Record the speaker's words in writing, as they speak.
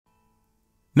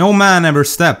No man ever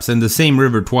steps in the same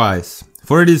river twice,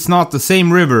 for it is not the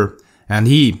same river, and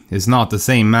he is not the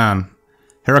same man.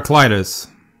 Heraclitus.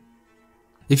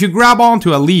 If you grab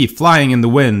onto a leaf flying in the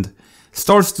wind, it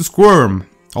starts to squirm,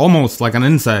 almost like an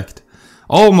insect,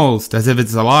 almost as if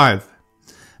it's alive.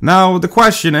 Now the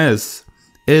question is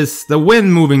the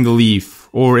wind moving the leaf,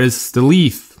 or is the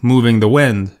leaf moving the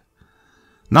wind?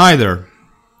 Neither.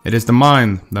 It is the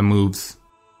mind that moves.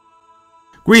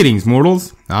 Greetings,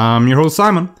 mortals. I'm your host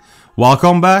Simon.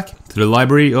 Welcome back to the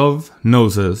Library of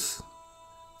Gnosis.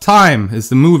 Time is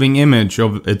the moving image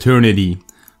of eternity.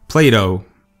 Plato.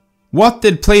 What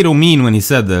did Plato mean when he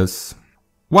said this?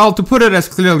 Well, to put it as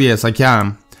clearly as I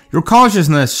can, your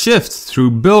consciousness shifts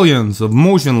through billions of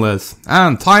motionless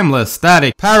and timeless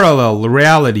static parallel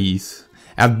realities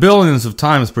at billions of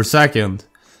times per second,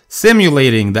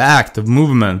 simulating the act of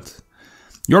movement.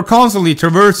 You're constantly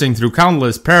traversing through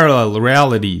countless parallel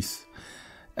realities.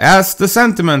 As the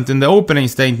sentiment in the opening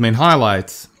statement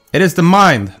highlights, it is the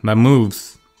mind that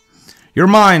moves. Your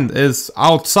mind is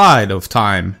outside of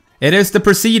time. It is the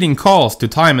preceding cause to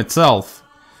time itself.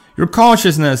 Your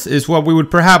consciousness is what we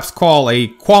would perhaps call a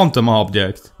quantum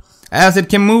object, as it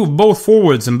can move both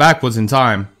forwards and backwards in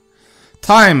time.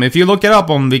 Time, if you look it up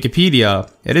on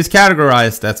Wikipedia, it is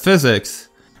categorized as physics.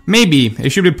 Maybe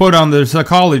it should be put under the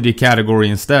psychology category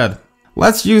instead.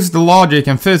 Let's use the logic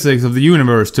and physics of the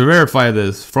universe to verify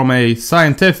this from a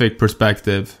scientific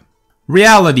perspective.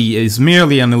 Reality is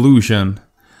merely an illusion,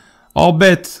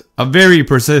 albeit a very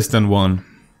persistent one.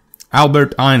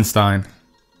 Albert Einstein,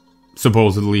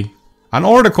 supposedly. An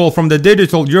article from the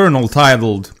Digital Journal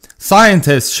titled,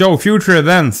 "Scientists Show Future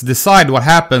Events Decide What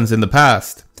Happens in the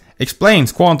Past,"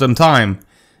 explains quantum time,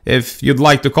 if you'd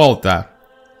like to call it that.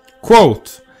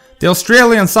 Quote, "The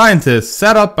Australian scientists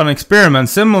set up an experiment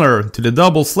similar to the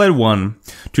double slit one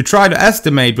to try to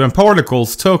estimate when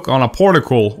particles took on a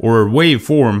particle or wave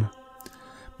form.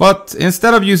 But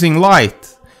instead of using light,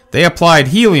 they applied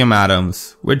helium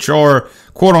atoms, which are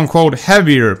quote-unquote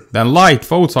heavier than light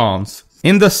photons,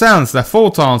 in the sense that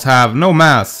photons have no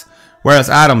mass, whereas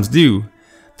atoms do.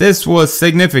 This was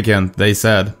significant," they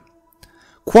said.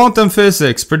 Quantum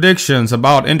physics predictions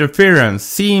about interference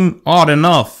seem odd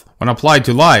enough when applied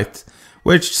to light,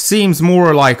 which seems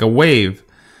more like a wave.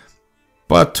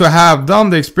 But to have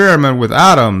done the experiment with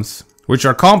atoms, which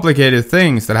are complicated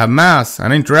things that have mass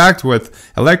and interact with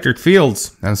electric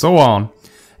fields and so on,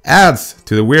 adds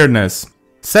to the weirdness,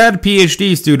 said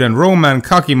PhD student Roman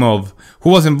Kakimov,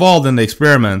 who was involved in the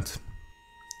experiment.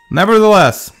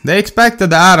 Nevertheless, they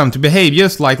expected the atom to behave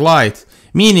just like light,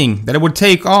 meaning that it would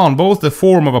take on both the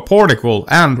form of a particle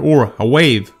and or a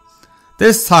wave.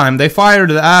 This time they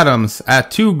fired the atoms at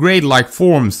two grate-like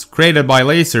forms created by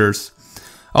lasers,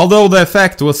 although the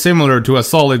effect was similar to a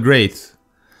solid grate.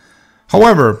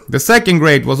 However, the second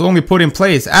grate was only put in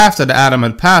place after the atom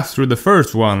had passed through the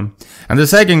first one, and the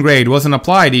second grate wasn't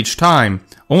applied each time,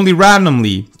 only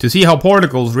randomly, to see how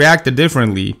particles reacted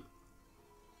differently.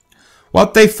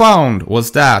 What they found was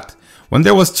that, when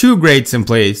there was two grates in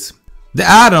place, the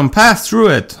atom passed through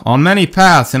it on many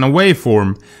paths in a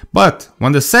waveform, but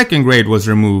when the second grate was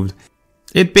removed,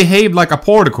 it behaved like a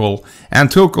particle and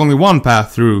took only one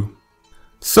path through.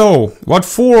 So, what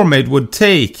form it would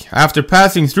take after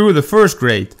passing through the first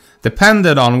grate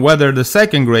depended on whether the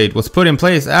second grate was put in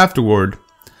place afterward.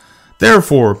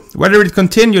 Therefore, whether it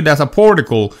continued as a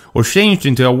particle or changed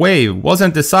into a wave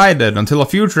wasn't decided until a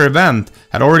future event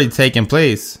had already taken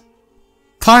place.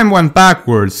 Time went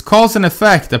backwards, cause and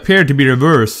effect appeared to be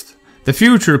reversed. The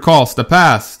future caused the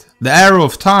past. The arrow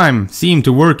of time seemed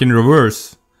to work in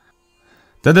reverse.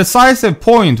 The decisive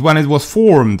point when it was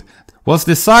formed was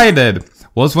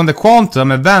when the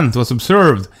quantum event was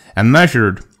observed and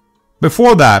measured.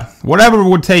 Before that, whatever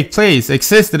would take place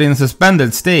existed in a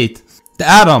suspended state. The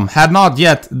atom had not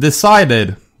yet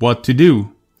decided what to do.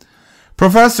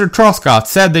 Professor Truscott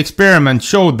said the experiment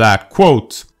showed that,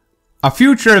 quote, "A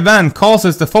future event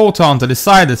causes the photon to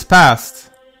decide its past."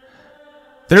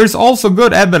 There is also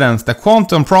good evidence that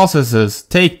quantum processes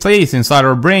take place inside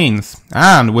our brains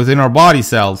and within our body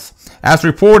cells, as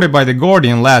reported by The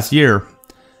Guardian last year.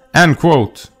 End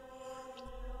quote.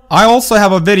 I also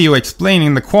have a video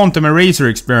explaining the quantum eraser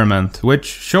experiment, which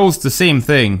shows the same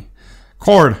thing.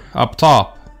 Card up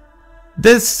top.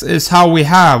 This is how we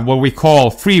have what we call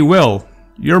free will.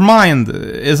 Your mind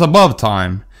is above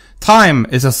time. Time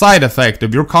is a side effect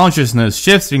of your consciousness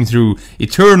shifting through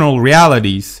eternal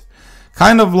realities.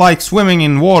 Kind of like swimming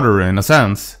in water in a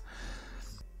sense.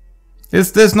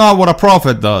 Is this not what a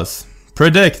prophet does?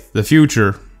 Predict the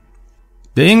future.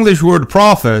 The English word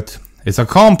prophet is a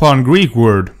compound Greek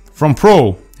word from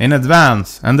pro, in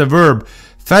advance, and the verb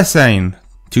phesein,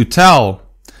 to tell.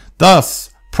 Thus,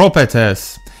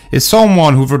 prophetes is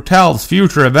someone who foretells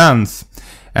future events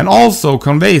and also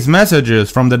conveys messages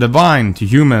from the divine to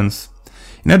humans.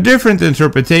 In a different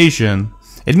interpretation,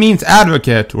 it means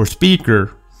advocate or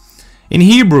speaker. In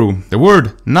Hebrew, the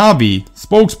word navi,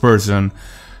 spokesperson,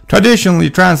 traditionally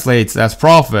translates as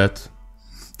prophet.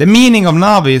 The meaning of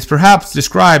navi is perhaps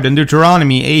described in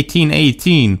Deuteronomy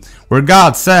 18:18, where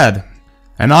God said,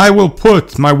 "And I will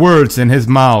put my words in his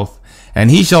mouth,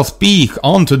 and he shall speak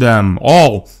unto them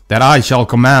all that I shall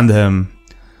command him."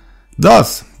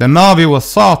 Thus, the navi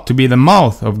was thought to be the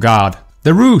mouth of God.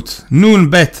 The root nun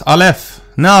bet aleph,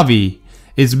 navi,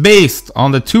 is based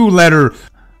on the two-letter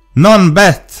nun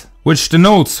bet, which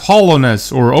denotes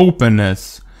hollowness or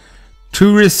openness.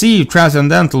 To receive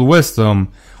transcendental wisdom,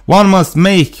 one must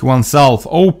make oneself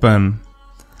open.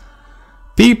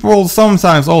 People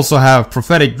sometimes also have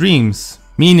prophetic dreams,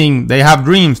 meaning they have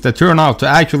dreams that turn out to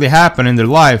actually happen in their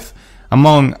life,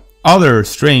 among other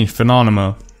strange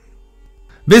phenomena.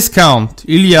 Viscount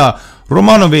Ilya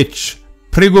Romanovich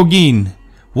Prigogine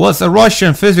was a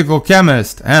Russian physical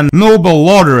chemist and Nobel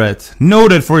laureate,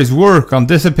 noted for his work on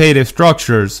dissipative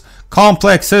structures,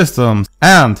 complex systems,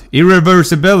 and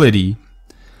irreversibility.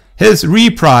 His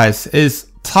reprise is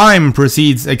 "Time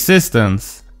precedes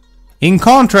existence." In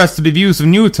contrast to the views of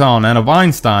Newton and of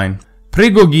Einstein,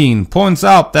 Prigogine points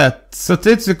out that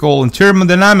statistical and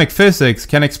thermodynamic physics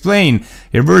can explain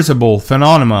irreversible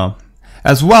phenomena,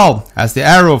 as well as the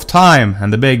arrow of time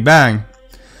and the Big Bang.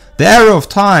 The arrow of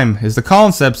time is the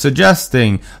concept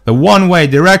suggesting the one-way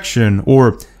direction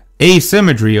or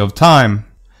asymmetry of time.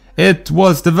 It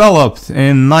was developed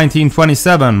in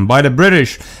 1927 by the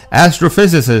British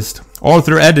astrophysicist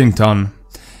Arthur Eddington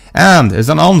and is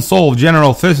an unsolved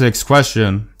general physics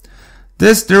question.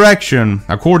 This direction,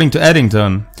 according to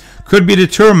Eddington, could be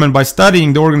determined by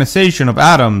studying the organization of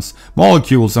atoms,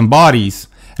 molecules, and bodies,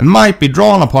 and might be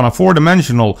drawn upon a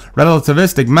four-dimensional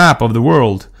relativistic map of the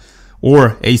world,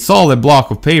 or a solid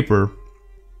block of paper.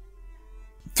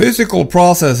 Physical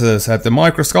processes at the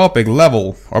microscopic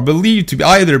level are believed to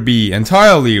either be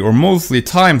entirely or mostly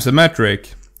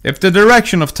time-symmetric. If the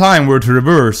direction of time were to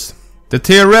reverse, the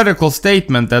theoretical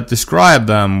statement that described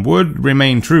them would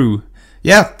remain true.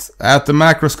 Yet, at the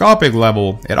macroscopic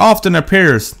level, it often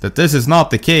appears that this is not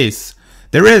the case.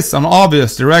 There is an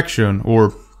obvious direction,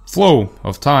 or flow,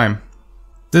 of time.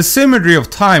 The symmetry of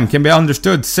time can be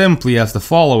understood simply as the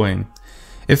following.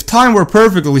 If time were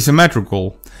perfectly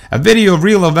symmetrical, a video of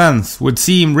real events would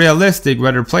seem realistic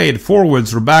whether played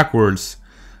forwards or backwards.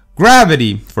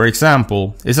 Gravity, for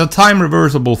example, is a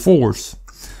time-reversible force.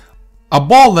 A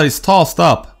ball that is tossed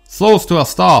up, slows to a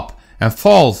stop, and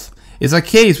falls is a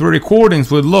case where recordings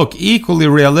would look equally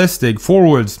realistic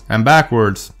forwards and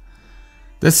backwards.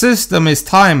 The system is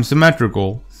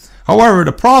time-symmetrical. However,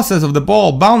 the process of the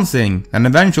ball bouncing and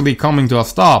eventually coming to a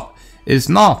stop is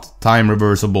not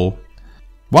time-reversible.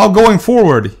 While going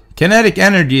forward, kinetic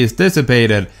energy is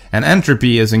dissipated and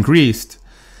entropy is increased.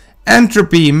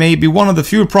 Entropy may be one of the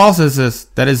few processes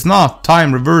that is not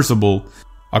time-reversible.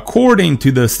 According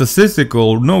to the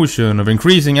statistical notion of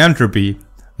increasing entropy,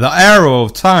 the arrow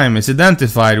of time is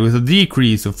identified with a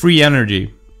decrease of free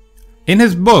energy. In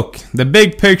his book, The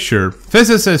Big Picture,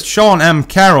 physicist Sean M.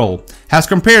 Carroll has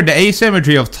compared the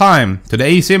asymmetry of time to the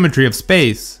asymmetry of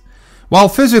space. While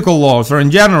physical laws are in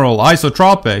general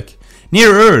isotropic,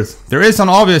 near Earth there is an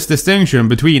obvious distinction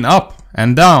between up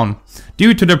and down,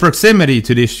 due to the proximity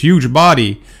to this huge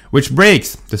body, which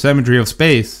breaks the symmetry of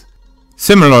space.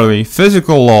 Similarly,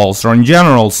 physical laws are in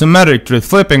general symmetric to the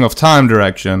flipping of time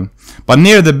direction, but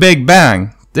near the Big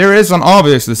Bang, there is an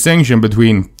obvious distinction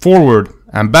between forward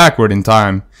and backward in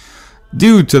time,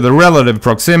 due to the relative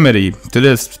proximity to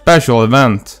this special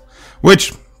event,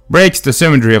 which breaks the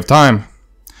symmetry of time.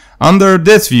 Under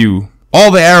this view,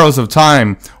 all the arrows of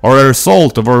time are a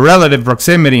result of a relative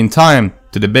proximity in time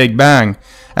to the Big Bang,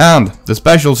 and the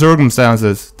special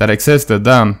circumstances that existed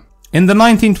then. In the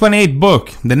 1928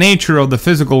 book, The Nature of the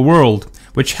Physical World,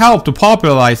 which helped to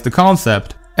popularize the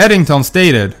concept, Eddington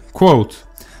stated, quote,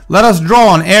 "Let us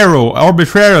draw an arrow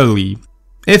arbitrarily.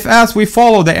 If as we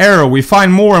follow the arrow we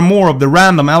find more and more of the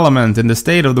random element in the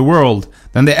state of the world,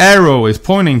 then the arrow is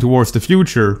pointing towards the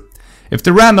future. If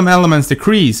the random elements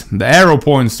decrease, the arrow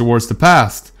points towards the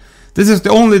past. This is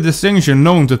the only distinction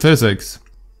known to physics.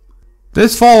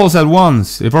 This follows at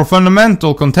once if our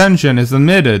fundamental contention is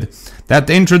admitted that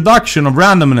the introduction of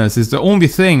randomness is the only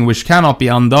thing which cannot be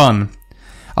undone.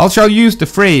 I shall use the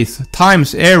phrase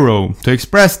time's arrow to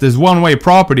express this one-way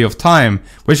property of time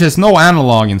which has no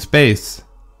analog in space."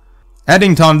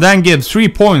 Eddington then gives 3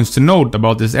 points to note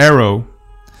about this arrow.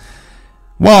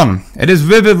 1. It is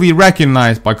vividly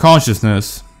recognized by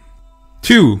consciousness.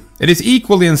 2. It is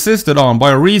equally insisted on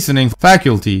by a reasoning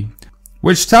faculty,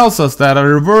 which tells us that a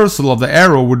reversal of the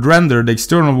arrow would render the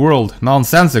external world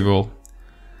nonsensical.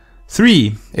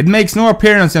 3. It makes no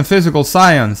appearance in physical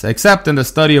science except in the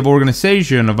study of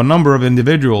organization of a number of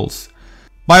individuals,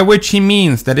 by which he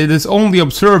means that it is only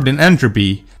observed in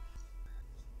entropy.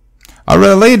 A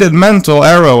related mental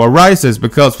arrow arises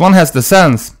because one has the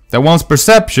sense that one's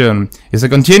perception is a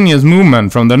continuous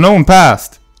movement from the known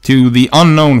past to the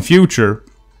unknown future.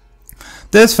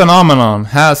 This phenomenon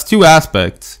has two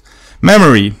aspects: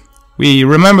 memory, we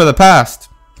remember the past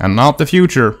and not the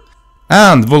future,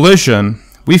 and volition,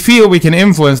 we feel we can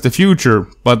influence the future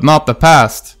but not the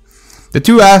past. The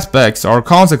two aspects are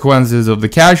consequences of the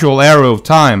casual arrow of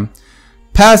time.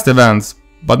 Past events,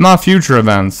 but not future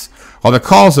events, are the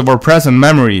cause of our present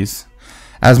memories.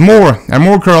 As more and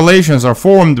more correlations are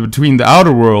formed between the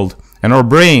outer world and our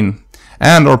brain,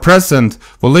 and our present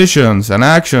volitions and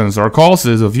actions are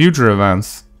causes of future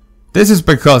events. This is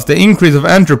because the increase of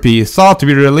entropy is thought to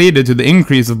be related to the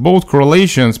increase of both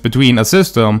correlations between a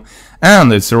system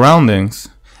and its surroundings,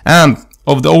 and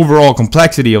of the overall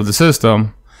complexity of the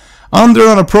system. Under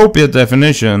an appropriate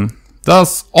definition,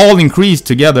 thus all increase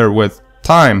together with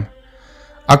time.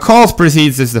 A cause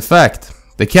precedes its effect.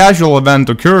 The casual event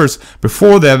occurs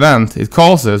before the event it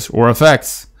causes or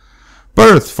affects.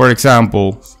 Birth, for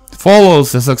example,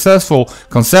 follows a successful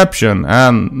conception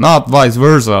and not vice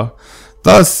versa.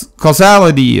 Thus,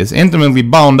 causality is intimately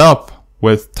bound up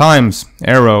with time's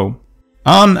arrow.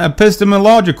 An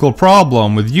epistemological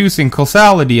problem with using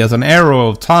causality as an arrow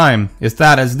of time is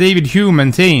that, as David Hume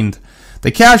maintained,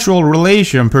 the causal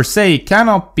relation per se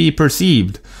cannot be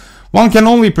perceived. One can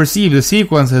only perceive the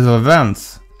sequences of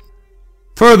events.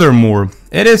 Furthermore,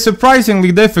 it is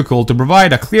surprisingly difficult to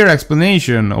provide a clear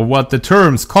explanation of what the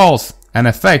terms cause and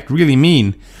effect really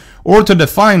mean, or to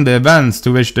define the events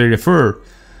to which they refer.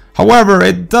 However,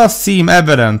 it does seem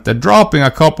evident that dropping a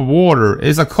cup of water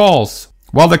is a cause,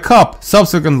 while the cup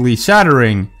subsequently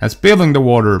shattering and spilling the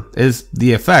water is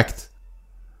the effect.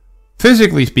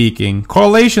 Physically speaking,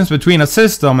 correlations between a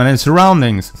system and its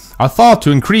surroundings are thought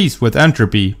to increase with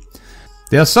entropy.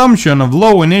 The assumption of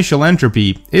low initial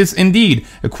entropy is indeed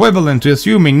equivalent to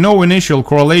assuming no initial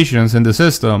correlations in the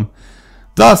system.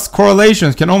 Thus,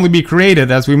 correlations can only be created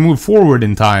as we move forward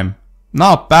in time,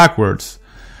 not backwards.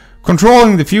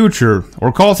 Controlling the future,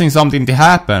 or causing something to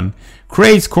happen,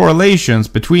 creates correlations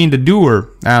between the doer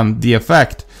and the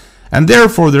effect, and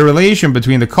therefore the relation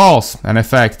between the cause and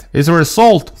effect is a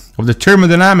result of the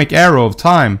thermodynamic arrow of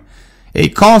time, a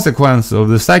consequence of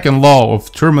the second law of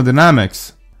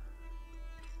thermodynamics.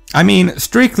 I mean,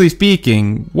 strictly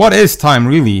speaking, what is time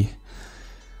really?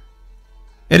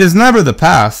 It is never the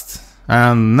past,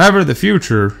 and never the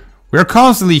future. We are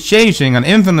constantly chasing an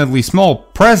infinitely small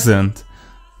present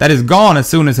that is gone as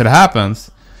soon as it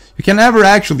happens. You can never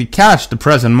actually catch the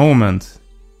present moment.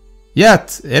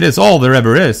 Yet, it is all there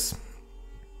ever is.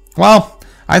 Well,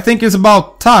 I think it's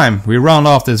about time we round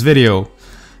off this video.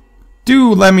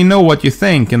 Do let me know what you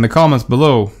think in the comments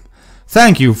below.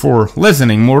 Thank you for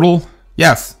listening, mortal.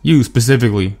 Yes, you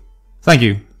specifically. Thank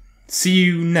you. See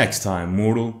you next time,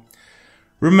 mortal.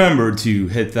 Remember to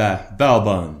hit that bell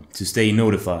button to stay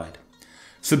notified.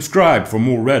 Subscribe for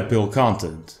more Red Pill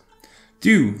content.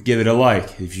 Do give it a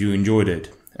like if you enjoyed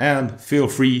it, and feel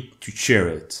free to share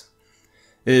it.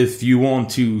 If you want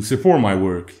to support my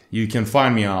work, you can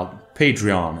find me on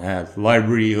Patreon at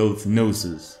Library of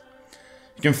Gnosis.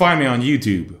 You can find me on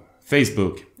YouTube,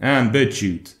 Facebook, and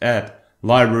BitChute at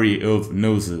Library of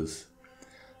Gnosis.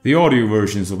 The audio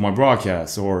versions of my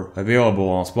broadcasts are available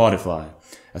on Spotify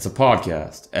as a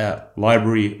podcast at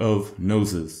Library of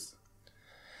Gnosis.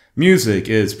 Music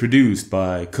is produced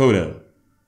by Coda.